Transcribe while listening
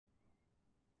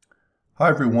Hi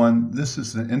everyone, this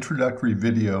is an introductory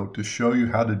video to show you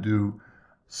how to do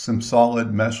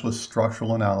SIMSOLID meshless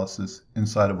structural analysis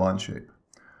inside of Onshape.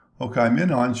 Okay, I'm in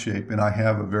Onshape and I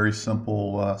have a very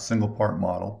simple single part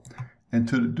model. And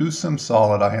to do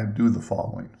SIMSOLID, I have to do the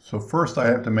following. So first I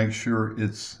have to make sure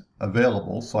it's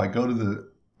available. So I go to the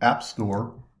App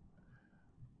Store,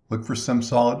 look for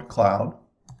SIMSOLID Cloud,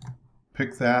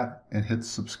 pick that and hit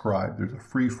subscribe. There's a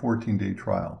free 14-day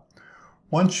trial.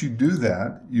 Once you do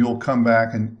that, you'll come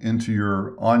back into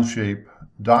your Onshape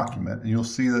document and you'll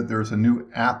see that there's a new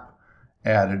app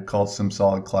added called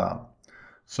SIMSOLID Cloud.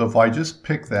 So if I just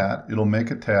pick that, it'll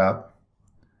make a tab.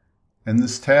 And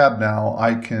this tab now,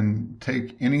 I can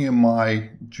take any of my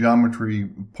geometry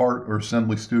part or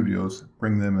assembly studios,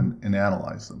 bring them and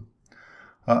analyze them.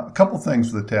 A couple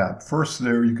things with the tab. First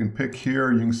there, you can pick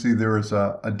here, you can see there is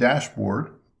a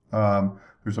dashboard.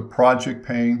 There's a project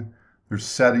pane, there's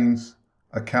settings,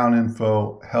 account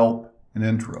info, help, and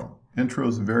intro. Intro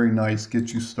is very nice,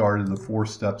 gets you started, the 4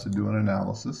 steps of doing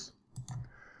analysis.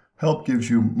 Help gives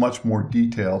you much more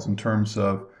details in terms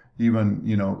of even,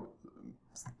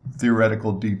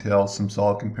 theoretical details,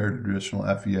 SIMSOLID compared to traditional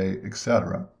FEA,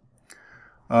 etc.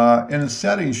 And in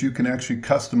settings, you can actually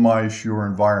customize your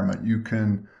environment. You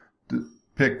can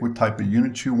pick what type of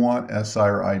unit you want, SI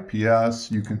or IPS.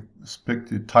 You can pick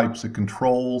the types of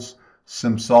controls,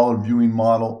 SIMSOLID viewing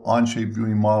model, Onshape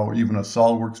viewing model, or even a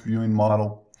SOLIDWORKS viewing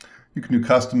model. You can do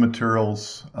custom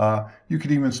materials. You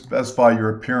can even specify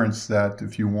your appearance that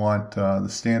if you want the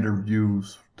standard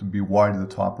views to be wide to the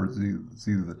top or Z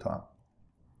to the top.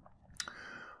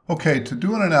 Okay, to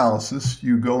do an analysis,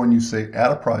 you go and you say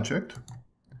add a project.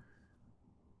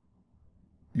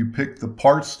 You pick the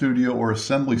part studio or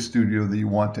assembly studio that you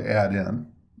want to add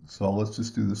in. So let's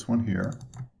just do this one here.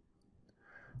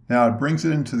 Now it brings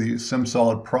it into the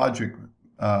SIMSOLID project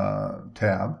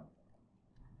tab.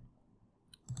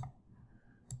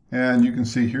 And you can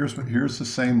see here's the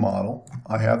same model.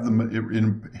 It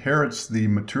inherits the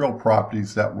material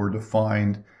properties that were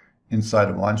defined inside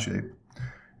of Onshape.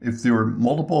 If there were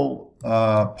multiple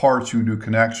parts, you do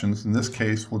connections. In this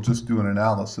case, we'll just do an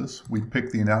analysis. We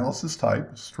pick the analysis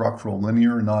type, structural,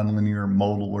 linear, nonlinear,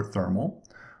 modal, or thermal.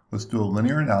 Let's do a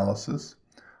linear analysis.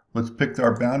 Let's pick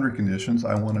our boundary conditions.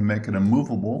 I want to make it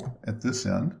immovable at this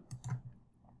end.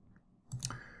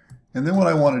 And then what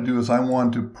I want to do is I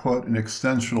want to put an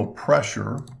extensional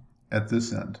pressure at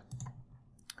this end.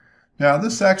 Now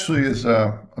this actually is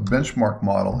a benchmark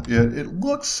model. It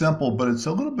looks simple, but it's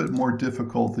a little bit more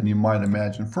difficult than you might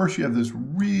imagine. First you have this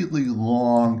really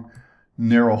long,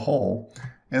 narrow hole.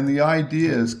 And the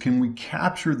idea is, can we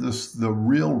capture the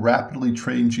real rapidly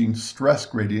changing stress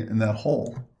gradient in that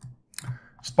hole?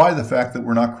 Despite the fact that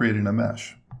we're not creating a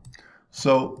mesh.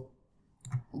 So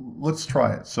let's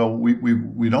try it. So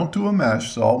we don't do a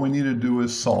mesh, so all we need to do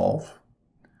is solve.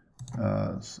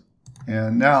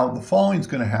 And now the following is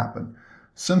going to happen.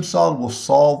 SIMSOLID will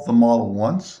solve the model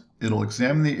once. It'll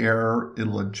examine the error,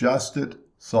 it'll adjust it,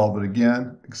 solve it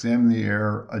again, examine the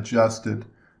error, adjust it,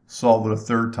 solve it a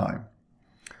third time.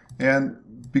 And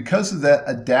because of that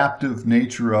adaptive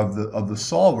nature of the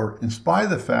solver, in spite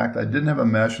of the fact I didn't have a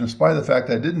mesh, in spite of the fact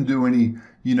I didn't do any,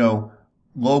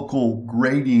 local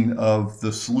grading of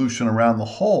the solution around the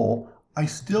hole, I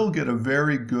still get a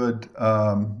very good,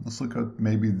 let's look at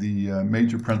maybe the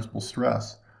major principal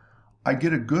stress. I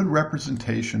get a good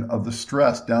representation of the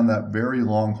stress down that very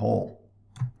long hole.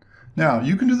 Now,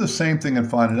 you can do the same thing in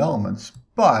finite elements,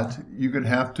 but you're going to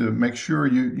have to make sure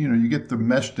you get the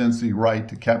mesh density right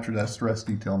to capture that stress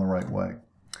detail in the right way.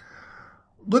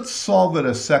 Let's solve it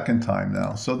a second time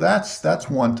now. So that's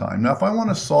one time. Now, if I want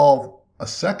to solve a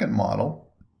second model,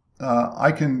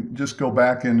 I can just go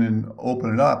back in and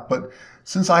open it up. But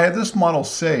since I have this model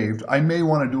saved, I may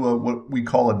want to do what we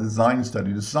call a design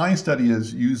study. Design study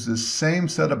is use the same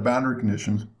set of boundary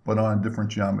conditions, but on a different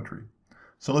geometry.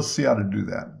 So let's see how to do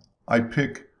that. I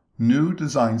pick New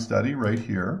Design Study right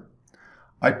here.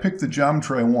 I pick the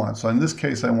geometry I want. So in this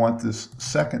case, I want this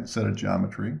second set of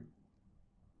geometry.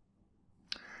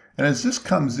 And as this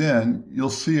comes in, you'll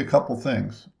see a couple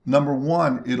things. Number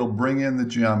one, it'll bring in the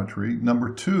geometry. Number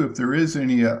two, if there is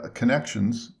any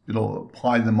connections, it'll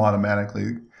apply them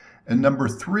automatically. And number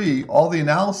three, all the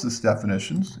analysis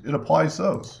definitions, it applies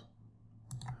those.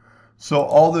 So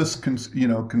all this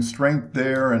constraint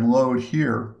there and load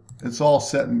here, it's all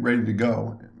set and ready to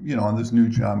go, on this new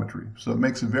geometry. So it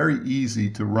makes it very easy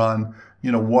to run,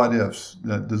 what ifs,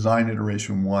 design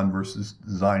iteration 1 versus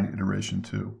design iteration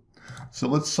 2. So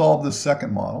let's solve this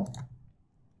second model.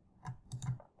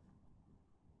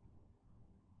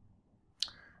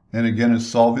 And again, it's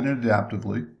solving it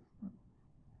adaptively.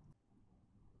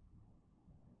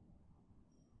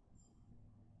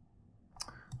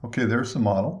 Okay, there's the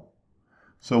model.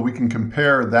 So we can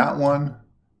compare that one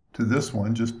to this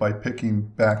one just by picking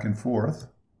back and forth.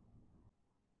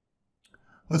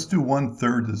 Let's do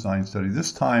 1/3 design study.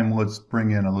 This time, let's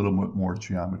bring in a little bit more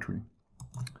geometry.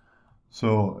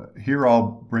 So here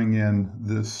I'll bring in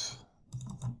this.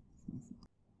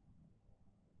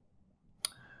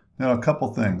 Now, a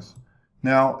couple things.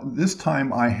 Now, this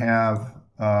time I have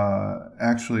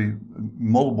actually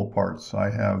multiple parts. I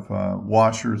have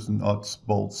washers and nuts,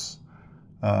 bolts,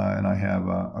 and I have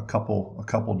a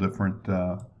couple different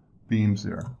beams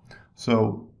there.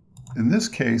 So in this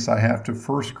case, I have to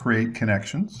first create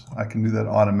connections. I can do that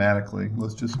automatically.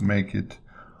 Let's just make it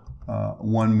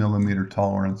 1 millimeter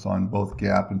tolerance on both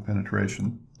gap and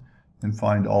penetration and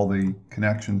find all the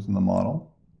connections in the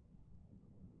model.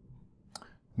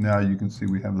 Now you can see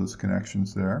we have those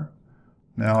connections there.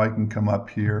 Now I can come up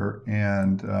here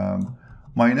and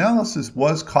my analysis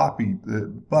was copied,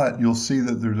 but you'll see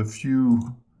that there's a few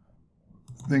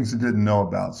things it didn't know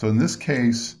about. So in this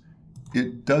case,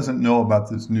 it doesn't know about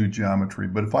this new geometry,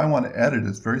 but if I want to edit,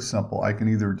 it's very simple. I can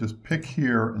either just pick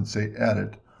here and say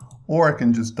edit, or I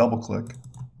can just double click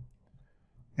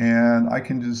and I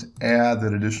can just add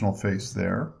that additional face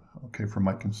there, okay, for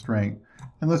my constraint.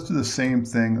 And let's do the same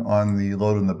thing on the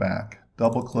load in the back.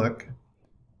 Double click,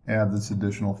 add this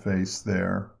additional face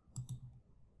there.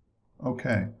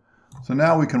 Okay, so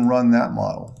now we can run that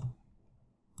model.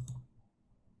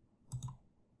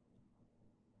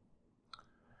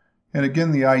 And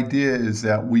again, the idea is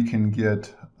that we can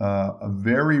get a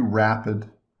very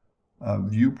rapid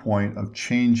viewpoint of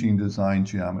changing design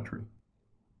geometry.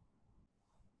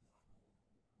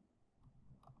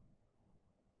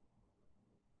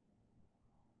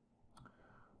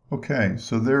 Okay,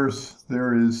 so there is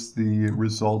the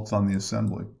results on the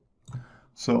assembly.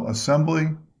 So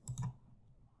assembly,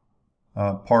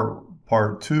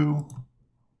 part 2,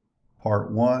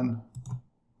 part 1,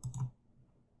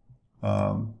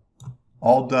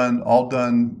 all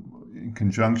done in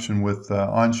conjunction with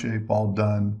Onshape, all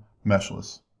done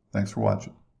meshless. Thanks for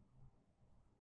watching.